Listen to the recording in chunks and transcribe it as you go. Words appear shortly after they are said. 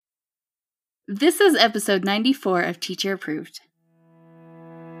This is episode 94 of Teacher Approved.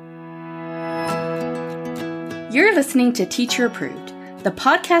 You're listening to Teacher Approved, the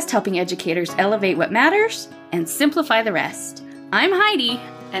podcast helping educators elevate what matters and simplify the rest. I'm Heidi.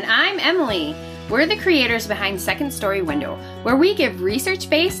 And I'm Emily. We're the creators behind Second Story Window, where we give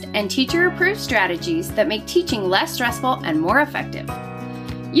research-based and teacher-approved strategies that make teaching less stressful and more effective.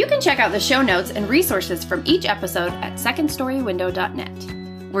 You can check out the show notes and resources from each episode at secondstorywindow.net.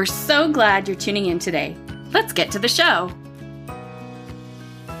 We're so glad you're tuning in today. Let's get to the show.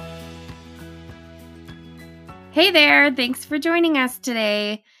 Hey there, thanks for joining us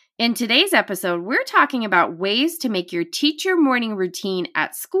today. In today's episode, we're talking about ways to make your teacher morning routine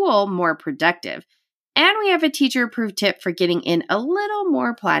at school more productive. And we have a teacher-approved tip for getting in a little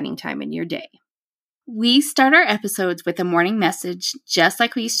more planning time in your day. We start our episodes with a morning message, just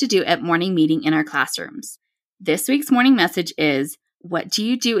like we used to do at morning meeting in our classrooms. This week's morning message is, what do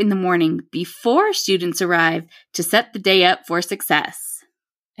you do in the morning before students arrive to set the day up for success?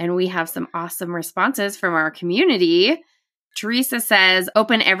 And we have some awesome responses from our community. Teresa says,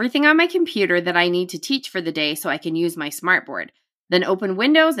 open everything on my computer that I need to teach for the day so I can use my smartboard. Then open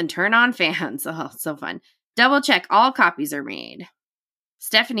Windows and turn on fans. Oh, so fun. Double check all copies are made.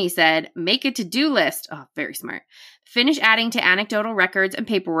 Stephanie said, make a to-do list. Oh, very smart. Finish adding to anecdotal records and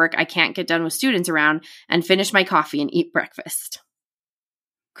paperwork I can't get done with students around, and finish my coffee and eat breakfast.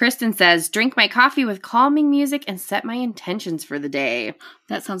 Kristen says, drink my coffee with calming music and set my intentions for the day.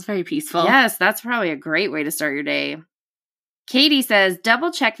 That sounds very peaceful. Yes, that's probably a great way to start your day. Katie says, double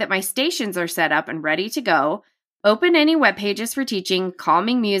check that my stations are set up and ready to go. Open any web pages for teaching,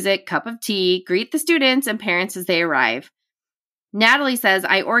 calming music, cup of tea, greet the students and parents as they arrive. Natalie says,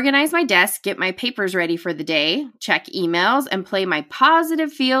 I organize my desk, get my papers ready for the day, check emails, and play my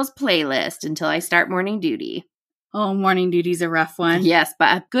Positive Feels playlist until I start morning duty. Oh, morning duty's a rough one. Yes,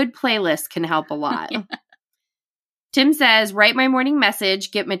 but a good playlist can help a lot. Yeah. Tim says, write my morning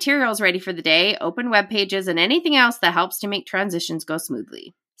message, get materials ready for the day, open web pages, and anything else that helps to make transitions go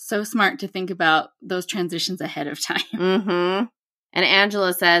smoothly. So smart to think about those transitions ahead of time. Mm-hmm. And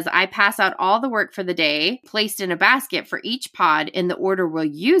Angela says, I pass out all the work for the day, placed in a basket for each pod in the order we'll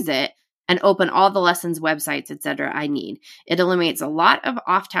use it, and open all the lessons, websites, etc. I need. It eliminates a lot of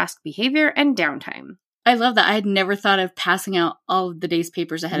off-task behavior and downtime. I love that. I had never thought of passing out all of the day's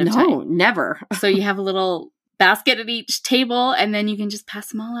papers ahead of time. No, never. So you have a little basket at each table, and then you can just pass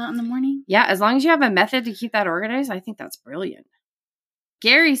them all out in the morning? Yeah, as long as you have a method to keep that organized, I think that's brilliant.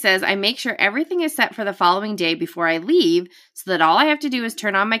 Gary says, I make sure everything is set for the following day before I leave so that all I have to do is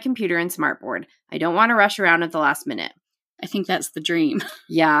turn on my computer and smartboard. I don't want to rush around at the last minute. I think that's the dream.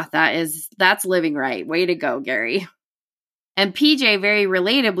 Yeah, that's living right. Way to go, Gary. And PJ very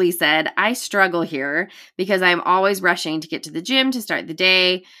relatably said, I struggle here because I'm always rushing to get to the gym to start the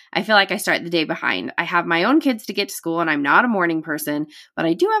day. I feel like I start the day behind. I have my own kids to get to school and I'm not a morning person, but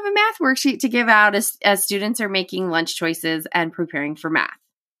I do have a math worksheet to give out as students are making lunch choices and preparing for math.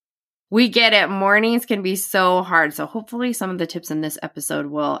 We get it. Mornings can be so hard. So hopefully some of the tips in this episode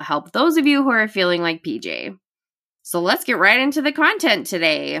will help those of you who are feeling like PJ. So let's get right into the content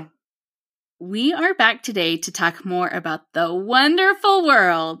today. We are back today to talk more about the wonderful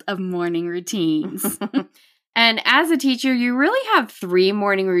world of morning routines. And as a teacher, you really have 3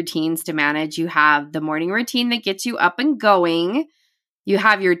 morning routines to manage. You have the morning routine that gets you up and going. You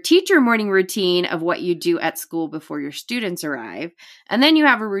have your teacher morning routine of what you do at school before your students arrive. And then you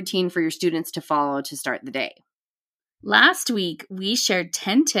have a routine for your students to follow to start the day. Last week, we shared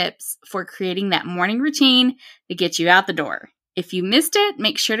 10 tips for creating that morning routine that gets you out the door. If you missed it,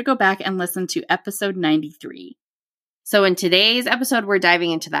 make sure to go back and listen to episode 93. So in today's episode, we're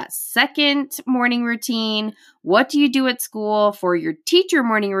diving into that second morning routine. What do you do at school for your teacher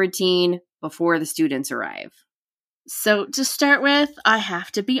morning routine before the students arrive? So to start with, I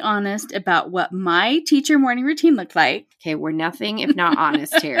have to be honest about what my teacher morning routine looked like. Okay, we're nothing if not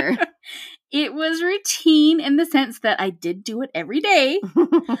honest here. It was routine in the sense that I did do it every day,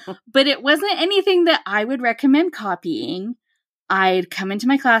 but it wasn't anything that I would recommend copying. I'd come into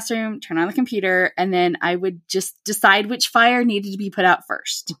my classroom, turn on the computer, and then I would just decide which fire needed to be put out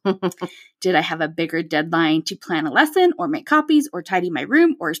first. Did I have a bigger deadline to plan a lesson or make copies or tidy my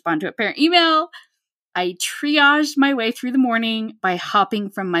room or respond to a parent email? I triaged my way through the morning by hopping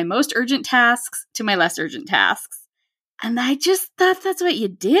from my most urgent tasks to my less urgent tasks. And I just thought that's what you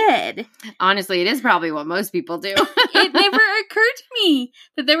did. Honestly, it is probably what most people do. It never occurred to me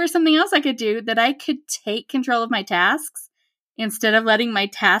that there was something else I could do, that I could take control of my tasks instead of letting my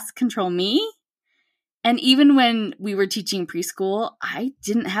tasks control me. And even when we were teaching preschool, I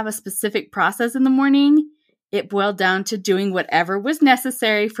didn't have a specific process in the morning. It boiled down to doing whatever was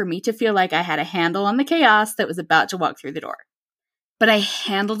necessary for me to feel like I had a handle on the chaos that was about to walk through the door. But I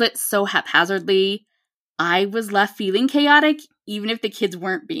handled it so haphazardly, I was left feeling chaotic, even if the kids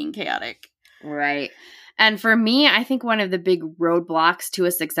weren't being chaotic. Right. And for me, I think one of the big roadblocks to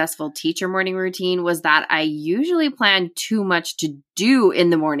a successful teacher morning routine was that I usually planned too much to do in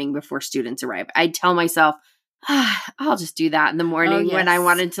the morning before students arrive. I'd tell myself, I'll just do that in the morning when I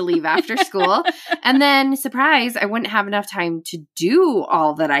wanted to leave after school. And then, surprise, I wouldn't have enough time to do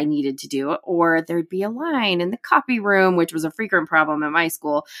all that I needed to do, or there'd be a line in the copy room, which was a frequent problem at my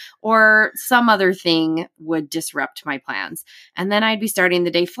school, or some other thing would disrupt my plans. And then I'd be starting the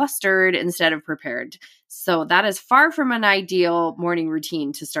day flustered instead of prepared. So that is far from an ideal morning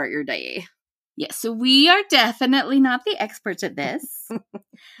routine to start your day. Yes, so we are definitely not the experts at this.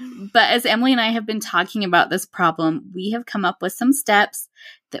 But as Emily and I have been talking about this problem, we have come up with some steps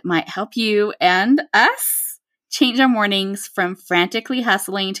that might help you and us change our mornings from frantically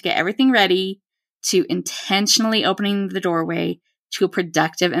hustling to get everything ready to intentionally opening the doorway to a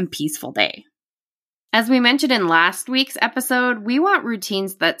productive and peaceful day. As we mentioned in last week's episode, we want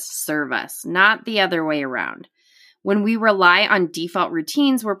routines that serve us, not the other way around. When we rely on default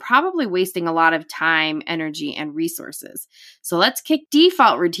routines, we're probably wasting a lot of time, energy, and resources. So let's kick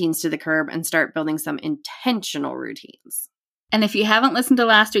default routines to the curb and start building some intentional routines. And if you haven't listened to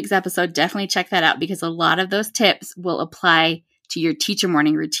last week's episode, definitely check that out because a lot of those tips will apply to your teacher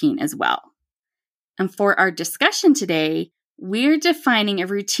morning routine as well. And for our discussion today, we're defining a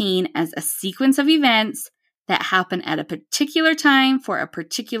routine as a sequence of events that happen at a particular time for a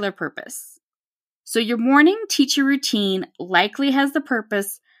particular purpose. So your morning teacher routine likely has the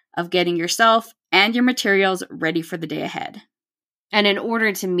purpose of getting yourself and your materials ready for the day ahead. And in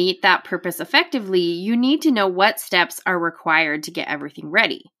order to meet that purpose effectively, you need to know what steps are required to get everything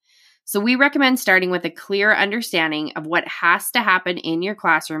ready. So we recommend starting with a clear understanding of what has to happen in your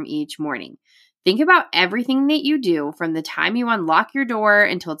classroom each morning. Think about everything that you do from the time you unlock your door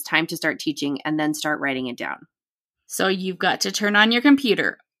until it's time to start teaching, and then start writing it down. So you've got to turn on your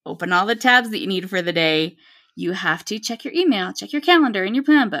computer, open all the tabs that you need for the day. You have to check your email, check your calendar and your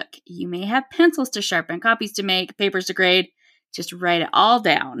plan book. You may have pencils to sharpen, copies to make, papers to grade. Just write it all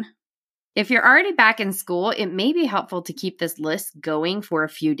down. If you're already back in school, it may be helpful to keep this list going for a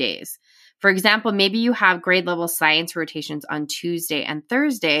few days. For example, maybe you have grade level science rotations on Tuesday and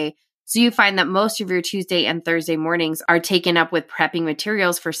Thursday, so you find that most of your Tuesday and Thursday mornings are taken up with prepping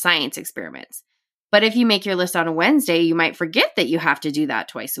materials for science experiments. But if you make your list on a Wednesday, you might forget that you have to do that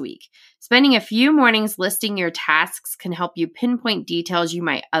twice a week. Spending a few mornings listing your tasks can help you pinpoint details you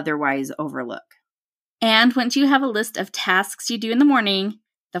might otherwise overlook. And once you have a list of tasks you do in the morning,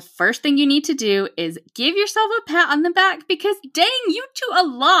 the first thing you need to do is give yourself a pat on the back because dang, you do a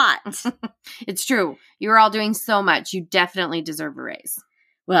lot. It's true. You're all doing so much. You definitely deserve a raise.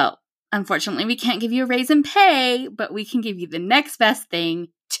 Well, unfortunately, we can't give you a raise in pay, but we can give you the next best thing,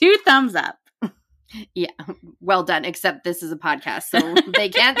 2 thumbs up. Yeah, well done, except this is a podcast, so they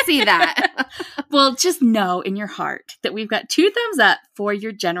can't see that. Well, just know in your heart that we've got 2 thumbs up for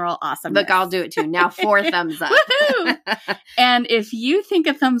your general awesomeness. Look, I'll do it too. Now 4 thumbs up. Woohoo! And if you think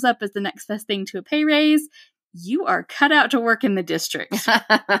a thumbs up is the next best thing to a pay raise, you are cut out to work in the district.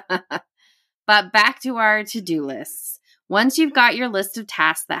 But back to our to-do lists. Once you've got your list of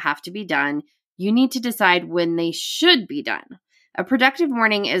tasks that have to be done, you need to decide when they should be done. A productive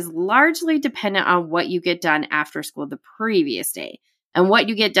morning is largely dependent on what you get done after school the previous day. And what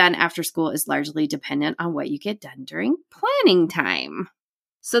you get done after school is largely dependent on what you get done during planning time.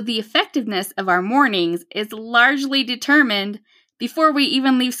 So the effectiveness of our mornings is largely determined before we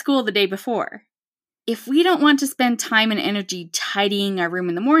even leave school the day before. If we don't want to spend time and energy tidying our room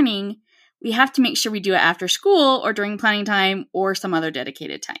in the morning, we have to make sure we do it after school or during planning time or some other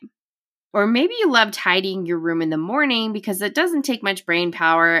dedicated time. Or maybe you love tidying your room in the morning because it doesn't take much brain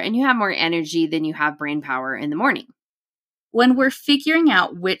power and you have more energy than you have brain power in the morning. When we're figuring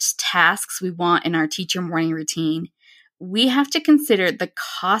out which tasks we want in our teacher morning routine, we have to consider the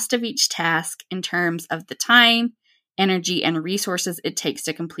cost of each task in terms of the time, energy, and resources it takes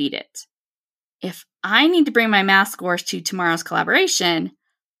to complete it. If I need to bring my math scores to tomorrow's collaboration,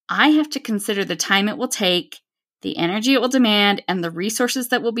 I have to consider the time it will take, the energy it will demand, and the resources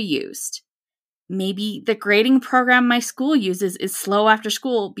that will be used. Maybe the grading program my school uses is slow after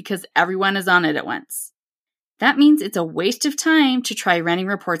school because everyone is on it at once. That means it's a waste of time to try running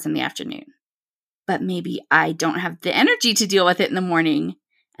reports in the afternoon. But maybe I don't have the energy to deal with it in the morning,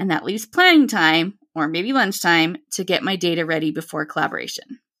 and that leaves planning time, or maybe lunchtime, to get my data ready before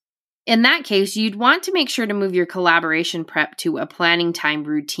collaboration. In that case, you'd want to make sure to move your collaboration prep to a planning time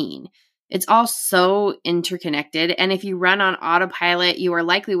routine. It's all so interconnected, and if you run on autopilot, you are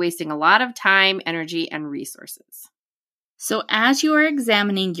likely wasting a lot of time, energy, and resources. So as you are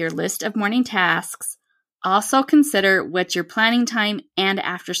examining your list of morning tasks, also consider what your planning time and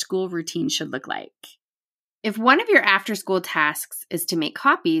after-school routine should look like. If one of your after-school tasks is to make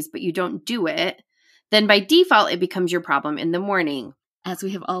copies, but you don't do it, then by default, it becomes your problem in the morning. As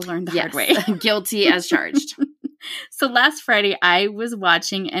we have all learned the hard way. Guilty as charged. So last Friday, I was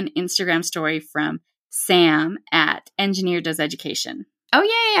watching an Instagram story from Sam at Engineer Does Education. Oh,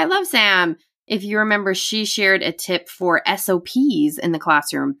 yay. I love Sam. If you remember, she shared a tip for SOPs in the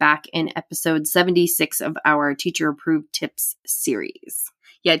classroom back in episode 76 of our Teacher Approved Tips series.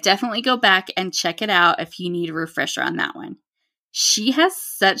 Yeah, definitely go back and check it out if you need a refresher on that one. She has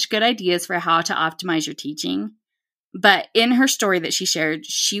such good ideas for how to optimize your teaching. But in her story that she shared,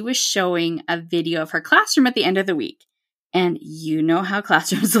 she was showing a video of her classroom at the end of the week. And you know how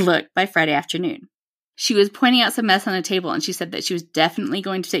classrooms look by Friday afternoon. She was pointing out some mess on a table, and she said that she was definitely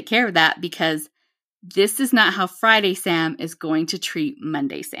going to take care of that because this is not how Friday Sam is going to treat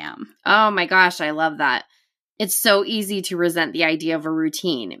Monday Sam. Oh my gosh, I love that. It's so easy to resent the idea of a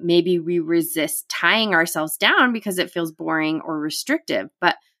routine. Maybe we resist tying ourselves down because it feels boring or restrictive.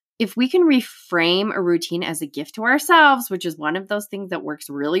 But if we can reframe a routine as a gift to ourselves, which is one of those things that works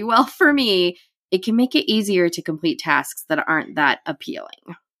really well for me, it can make it easier to complete tasks that aren't that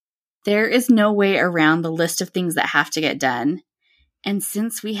appealing. There is no way around the list of things that have to get done. And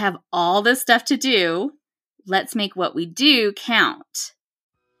since we have all this stuff to do, let's make what we do count.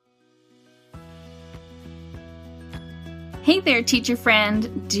 Hey there, teacher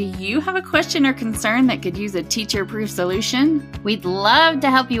friend. Do you have a question or concern that could use a teacher-approved solution? We'd love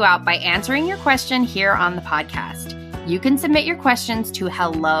to help you out by answering your question here on the podcast. You can submit your questions to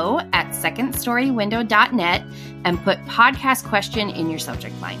hello@secondstorywindow.net and put podcast question in your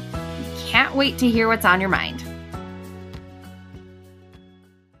subject line. We can't wait to hear what's on your mind.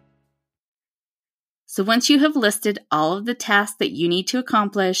 So once you have listed all of the tasks that you need to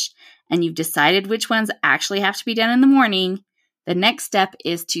accomplish and you've decided which ones actually have to be done in the morning, the next step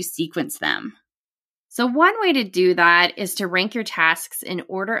is to sequence them. So one way to do that is to rank your tasks in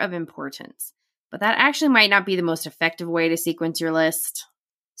order of importance. But that actually might not be the most effective way to sequence your list.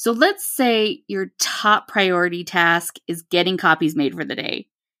 So let's say your top priority task is getting copies made for the day,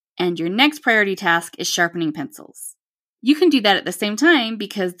 and your next priority task is sharpening pencils. You can do that at the same time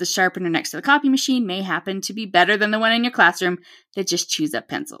because the sharpener next to the copy machine may happen to be better than the one in your classroom that just chews up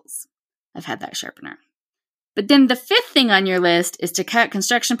pencils. I've had that sharpener. But then the fifth thing on your list is to cut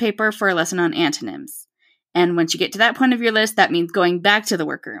construction paper for a lesson on antonyms. And once you get to that point of your list, that means going back to the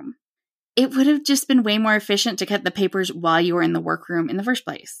workroom. It would have just been way more efficient to cut the papers while you were in the workroom in the first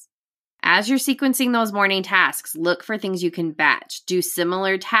place. As you're sequencing those morning tasks, look for things you can batch. Do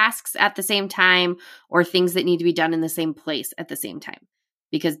similar tasks at the same time or things that need to be done in the same place at the same time.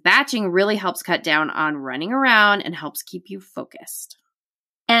 Because batching really helps cut down on running around and helps keep you focused.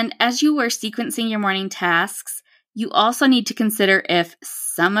 And as you are sequencing your morning tasks, you also need to consider if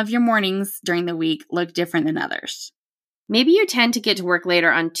some of your mornings during the week look different than others. Maybe you tend to get to work later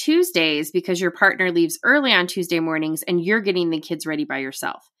on Tuesdays because your partner leaves early on Tuesday mornings and you're getting the kids ready by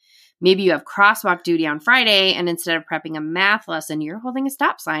yourself. Maybe you have crosswalk duty on Friday, and instead of prepping a math lesson, you're holding a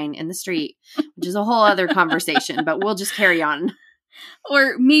stop sign in the street, which is a whole other conversation, but we'll just carry on.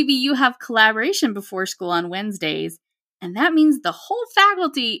 Or maybe you have collaboration before school on Wednesdays, and that means the whole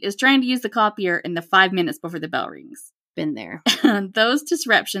faculty is trying to use the copier in the 5 minutes before the bell rings. Been there. Those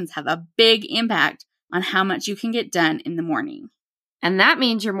disruptions have a big impact on how much you can get done in the morning. And that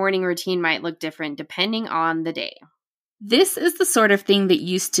means your morning routine might look different depending on the day. This is the sort of thing that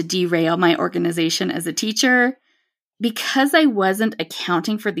used to derail my organization as a teacher. Because I wasn't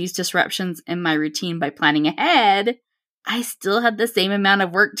accounting for these disruptions in my routine by planning ahead, I still had the same amount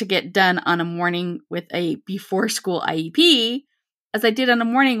of work to get done on a morning with a before school IEP as I did on a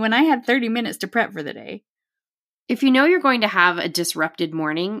morning when I had 30 minutes to prep for the day. If you know you're going to have a disrupted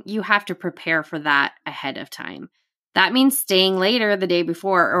morning, you have to prepare for that ahead of time. That means staying later the day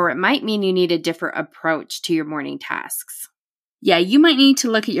before, or it might mean you need a different approach to your morning tasks. Yeah, you might need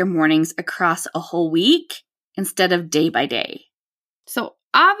to look at your mornings across a whole week instead of day by day. So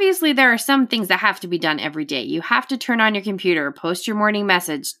obviously there are some things that have to be done every day. You have to turn on your computer, post your morning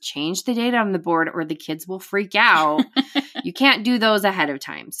message, change the date on the board, or the kids will freak out. You can't do those ahead of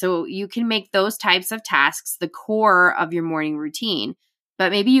time. So you can make those types of tasks the core of your morning routine,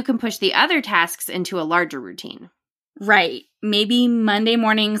 but maybe you can push the other tasks into a larger routine. Right. Maybe Monday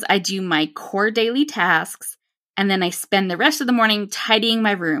mornings I do my core daily tasks, and then I spend the rest of the morning tidying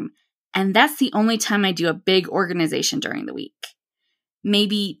my room. And that's the only time I do a big organization during the week.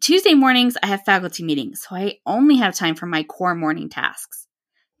 Maybe Tuesday mornings I have faculty meetings, so I only have time for my core morning tasks.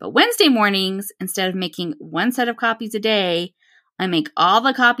 But Wednesday mornings, instead of making one set of copies a day, I make all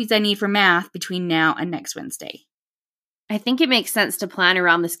the copies I need for math between now and next Wednesday. I think it makes sense to plan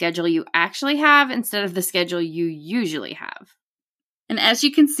around the schedule you actually have instead of the schedule you usually have. And as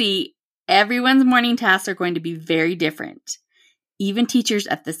you can see, everyone's morning tasks are going to be very different. Even teachers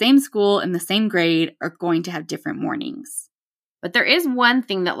at the same school in the same grade are going to have different mornings. But there is one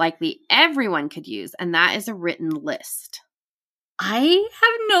thing that likely everyone could use, and that is a written list. I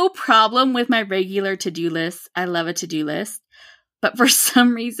have no problem with my regular to-do list. I love a to-do list. But for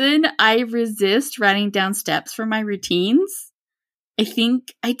some reason, I resist writing down steps for my routines. I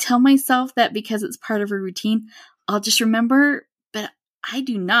think I tell myself that because it's part of a routine, I'll just remember, but I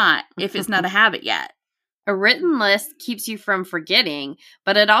do not if it's not a habit yet. A written list keeps you from forgetting,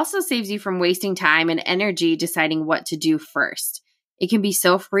 but it also saves you from wasting time and energy deciding what to do first. It can be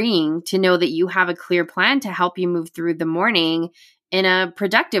so freeing to know that you have a clear plan to help you move through the morning in a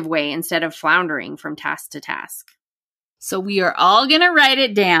productive way instead of floundering from task to task. So we are all going to write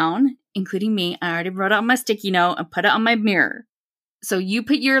it down, including me. I already wrote it on my sticky note and put it on my mirror. So you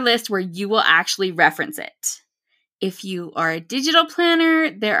put your list where you will actually reference it. If you are a digital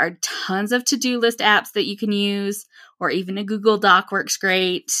planner, there are tons of to-do list apps that you can use, or even a Google Doc works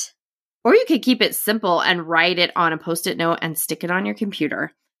great. Or you could keep it simple and write it on a Post-it note and stick it on your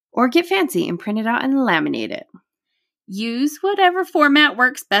computer. Or get fancy and print it out and laminate it. Use whatever format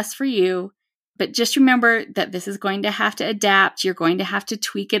works best for you. But just remember that this is going to have to adapt. You're going to have to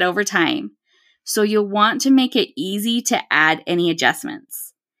tweak it over time. So you'll want to make it easy to add any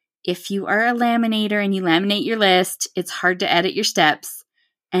adjustments. If you are a laminator and you laminate your list, it's hard to edit your steps,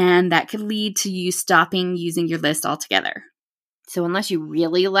 and that could lead to you stopping using your list altogether. So unless you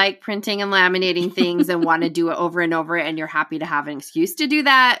really like printing and laminating things and want to do it over and over and you're happy to have an excuse to do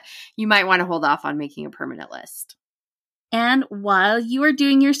that, you might want to hold off on making a permanent list. And while you are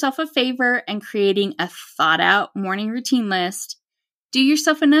doing yourself a favor and creating a thought-out morning routine list, do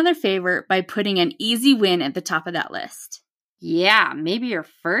yourself another favor by putting an easy win at the top of that list. Yeah, maybe your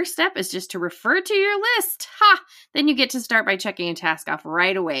first step is just to refer to your list. Ha! Then you get to start by checking a task off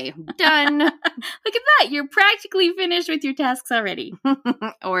right away. Done. Look at that. You're practically finished with your tasks already.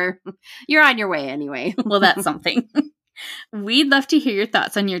 Or you're on your way anyway. Well, that's something. We'd love to hear your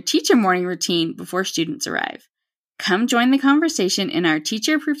thoughts on your teacher morning routine before students arrive. Come join the conversation in our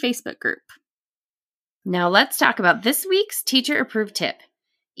Teacher Approved Facebook group. Now let's talk about this week's Teacher Approved tip.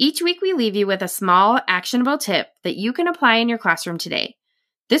 Each week we leave you with a small, actionable tip that you can apply in your classroom today.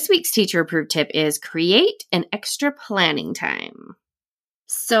 This week's Teacher Approved tip is create an extra planning time.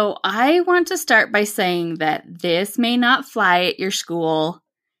 So I want to start by saying that this may not fly at your school,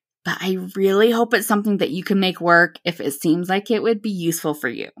 but I really hope it's something that you can make work if it seems like it would be useful for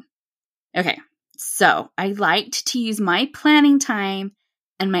you. Okay. So I liked to use my planning time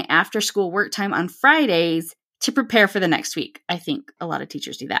and my after-school work time on Fridays to prepare for the next week. I think a lot of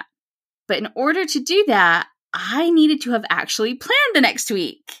teachers do that. But in order to do that, I needed to have actually planned the next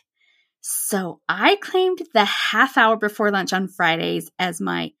week. So I claimed the half hour before lunch on Fridays as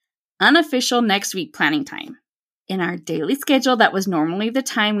my unofficial next week planning time. In our daily schedule, that was normally the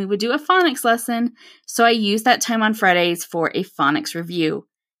time we would do a phonics lesson, so I used that time on Fridays for a phonics review.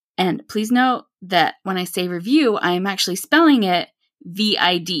 And please note that when I say review, I am actually spelling it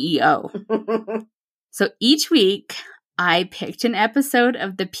VIDEO. So each week, I picked an episode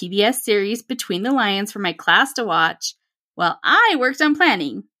of the PBS series Between the Lions for my class to watch while I worked on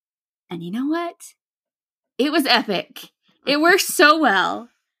planning. And you know what? It was epic. It worked so well.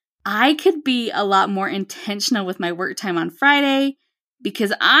 I could be a lot more intentional with my work time on Friday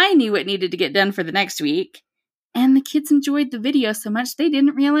because I knew what needed to get done for the next week. And the kids enjoyed the video so much they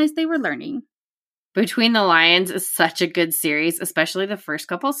didn't realize they were learning. Between the Lions is such a good series, especially the first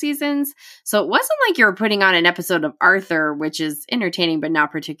couple seasons. So it wasn't like you were putting on an episode of Arthur, which is entertaining but not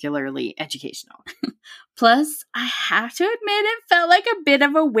particularly educational. Plus, I have to admit it felt like a bit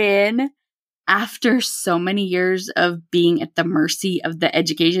of a win. After so many years of being at the mercy of the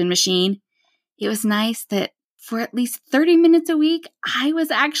education machine, it was nice that for at least 30 minutes a week, I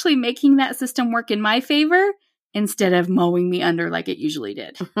was actually making that system work in my favor instead of mowing me under like it usually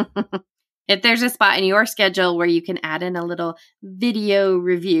did. If there's a spot in your schedule where you can add in a little video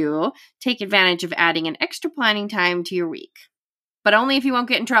review, take advantage of adding an extra planning time to your week. But only if you won't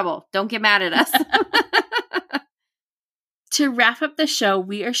get in trouble. Don't get mad at us. To wrap up the show,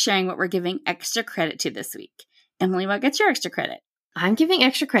 we are sharing what we're giving extra credit to this week. Emily, what gets your extra credit? I'm giving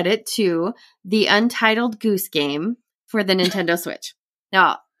extra credit to the Untitled Goose Game for the Nintendo Switch.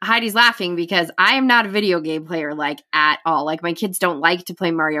 Now, Heidi's laughing because I am not a video game player like at all. Like my kids don't like to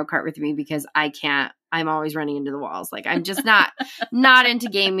play Mario Kart with me because I can't. I'm always running into the walls. Like I'm just not into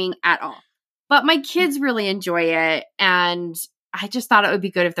gaming at all. But my kids really enjoy it, and I just thought it would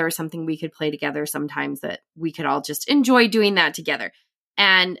be good if there was something we could play together sometimes that we could all just enjoy doing that together.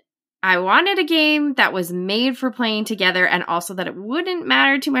 And I wanted a game that was made for playing together and also that it wouldn't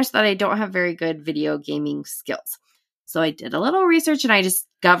matter too much that I don't have very good video gaming skills. So I did a little research and I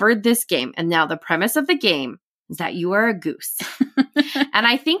discovered this game. And now the premise of the game is that you are a goose. And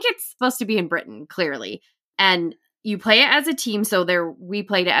I think it's supposed to be in Britain, clearly. And you play it as a team. So we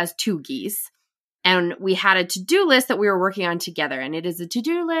played it as 2 geese. And we had a to-do list that we were working on together. And it is a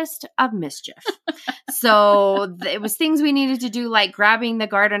to-do list of mischief. So it was things we needed to do, like grabbing the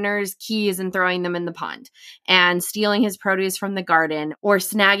gardener's keys and throwing them in the pond, and stealing his produce from the garden, or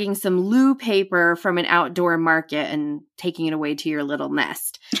snagging some loo paper from an outdoor market and taking it away to your little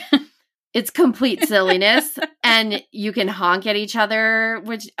nest. It's complete silliness, and you can honk at each other,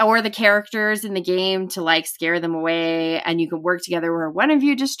 or the characters in the game to like scare them away, and you can work together where one of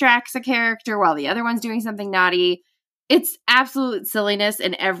you distracts a character while the other one's doing something naughty. It's absolute silliness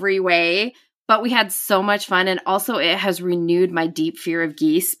in every way, but we had so much fun, and also it has renewed my deep fear of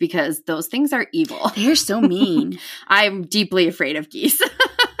geese because those things are evil. They're so mean. I'm deeply afraid of geese,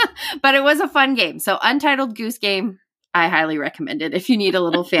 but it was a fun game. So Untitled Goose Game. I highly recommend it if you need a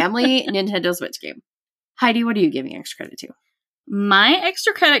little family Nintendo Switch game. Heidi, what are you giving extra credit to? My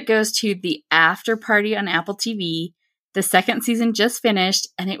extra credit goes to The After Party on Apple TV. The 2nd season just finished,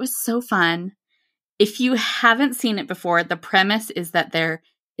 and it was so fun. If you haven't seen it before, the premise is that there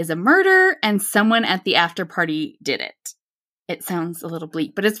is a murder and someone at the after party did it. It sounds a little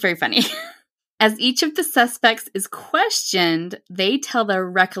bleak, but it's very funny. As each of the suspects is questioned, they tell their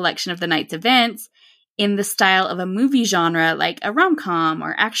recollection of the night's events in the style of a movie genre, like a rom-com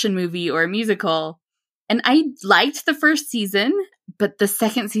or action movie or a musical. And I liked the 1st season, but the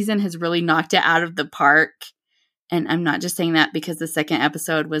 2nd season has really knocked it out of the park. And I'm not just saying that because the 2nd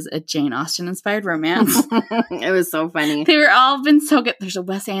episode was a Jane Austen-inspired romance. It was so funny. They were all been so good. There's a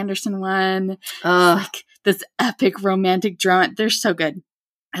Wes Anderson one. Like this epic romantic drama. They're so good.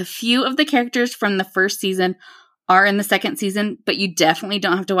 A few of the characters from the 1st season are in the 2nd season, but you definitely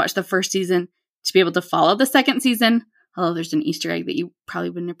don't have to watch the 1st season to be able to follow the 2nd season. Although there's an Easter egg that you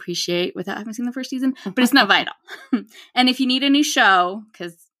probably wouldn't appreciate without having seen the 1st season, but it's not vital. And if you need a new show,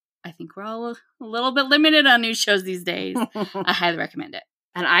 because I think we're all a little bit limited on new shows these days, I highly recommend it.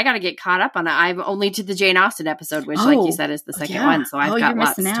 And I got to get caught up on it. I'm only to the Jane Austen episode, which, like you said, is the 2nd one. So I've got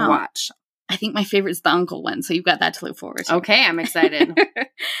lots to watch. I think my favorite is the uncle one, so you've got that to look forward to. Okay, I'm excited.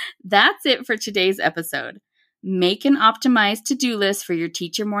 That's it for today's episode. Make an optimized to-do list for your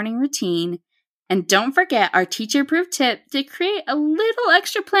teacher morning routine. And don't forget our teacher-approved tip to create a little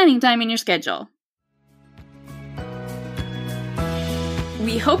extra planning time in your schedule.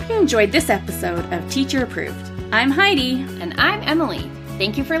 We hope you enjoyed this episode of Teacher Approved. I'm Heidi. And I'm Emily.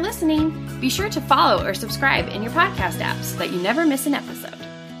 Thank you for listening. Be sure to follow or subscribe in your podcast app so that you never miss an episode.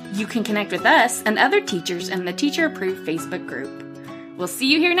 You can connect with us and other teachers in the Teacher Approved Facebook group. We'll see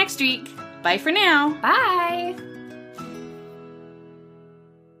you here next week. Bye for now. Bye.